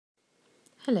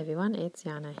Hello everyone, it's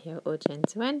Jana here, or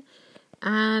Jen2N,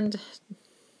 and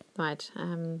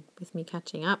with me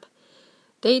catching up.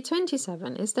 Day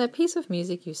 27, is there a piece of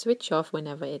music you switch off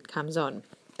whenever it comes on?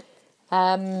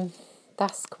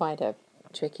 That's quite a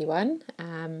tricky one.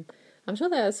 I'm sure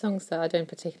there are songs that I don't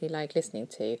particularly like listening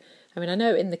to. I mean, I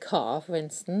know in the car, for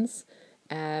instance,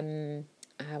 when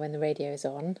the radio is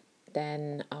on,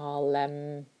 then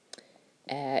I'll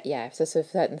so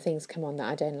if certain things come on that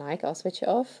I don't like, I'll switch it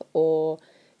off. Or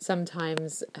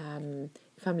sometimes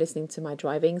if I'm listening to my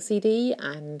driving CD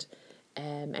and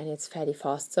it's fairly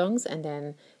fast songs, and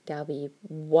then there'll be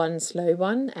one slow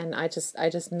one, and I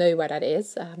just know where that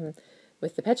is.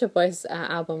 With the Pet Shop Boys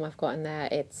album I've got in there,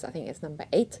 I think it's number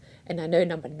 8, and I know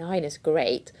number 9 is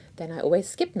great. Then I always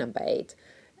skip number 8.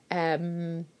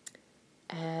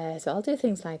 So I'll do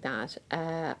things like that.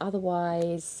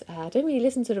 Otherwise, I don't really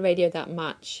listen to the radio that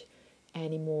much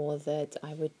anymore that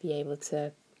I would be able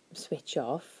to switch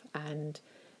off. And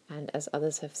as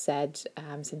others have said,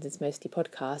 since it's mostly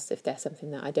podcasts, if there's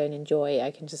something that I don't enjoy, I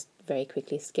can just very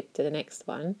quickly skip to the next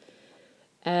one.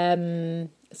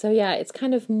 So yeah, it's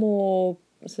kind of more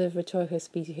sort of rhetorically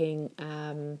speaking,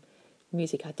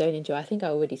 music I don't enjoy. I think I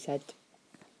already said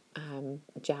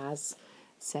jazz,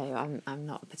 so I'm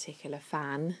not a particular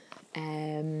fan.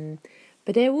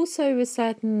 But there also a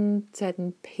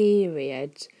certain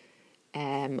period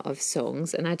of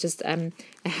songs, and I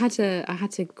had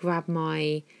to grab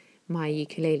my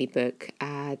ukulele book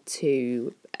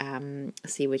to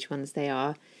see which ones they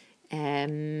are.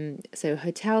 So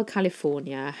Hotel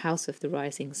California, House of the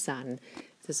Rising Sun,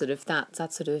 so sort of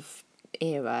that sort of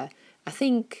era. I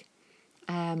think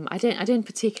I don't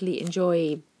particularly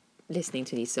enjoy listening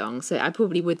to these songs, so I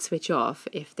probably would switch off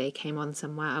if they came on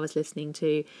somewhere I was listening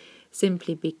to,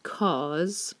 simply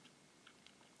because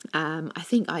I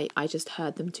think I just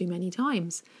heard them too many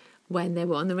times when they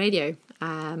were on the radio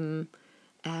when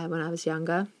I was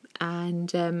younger,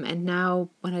 and now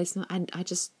when I listen, I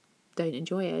just don't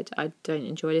enjoy it. I don't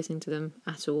enjoy listening to them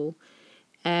at all.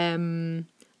 I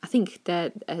think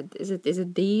that is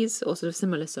it these or sort of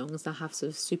similar songs that have sort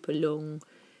of super long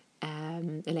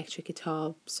electric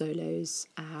guitar solos,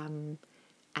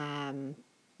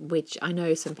 which I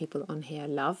know some people on here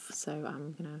love, so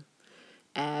I'm gonna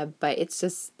but it's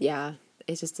just, yeah,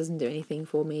 it just doesn't do anything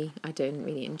for me. I don't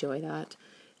really enjoy that.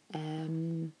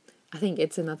 I think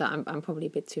it's another, I'm probably a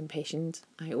bit too impatient.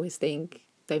 I always think,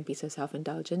 don't be so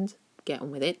self-indulgent, get on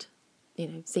with it,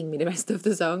 sing me the rest of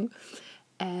the song.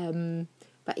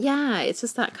 But yeah, it's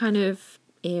just that kind of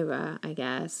era, I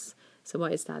guess. So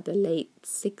what is that, the late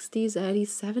 60s, early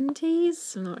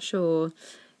 70s? I'm not sure.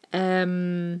 I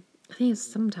think it's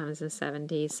sometimes in the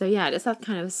 70s. So yeah, it's that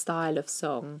kind of style of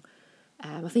song.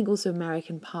 I think also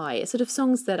American Pie. It's sort of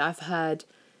songs that I've heard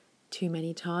too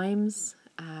many times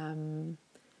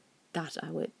that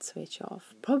I would switch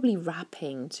off. Probably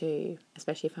rapping too,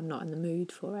 especially if I'm not in the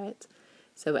mood for it.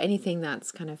 So anything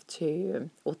that's kind of too,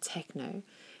 or techno,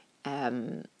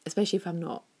 especially if I'm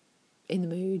not in the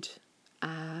mood,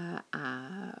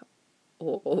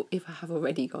 or if I have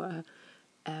already got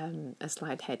a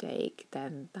slight headache,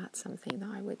 then that's something that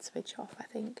I would switch off, I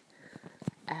think.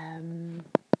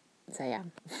 So yeah,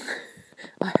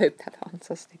 I hope that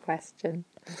answers the question.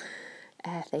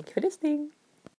 Thank you for listening.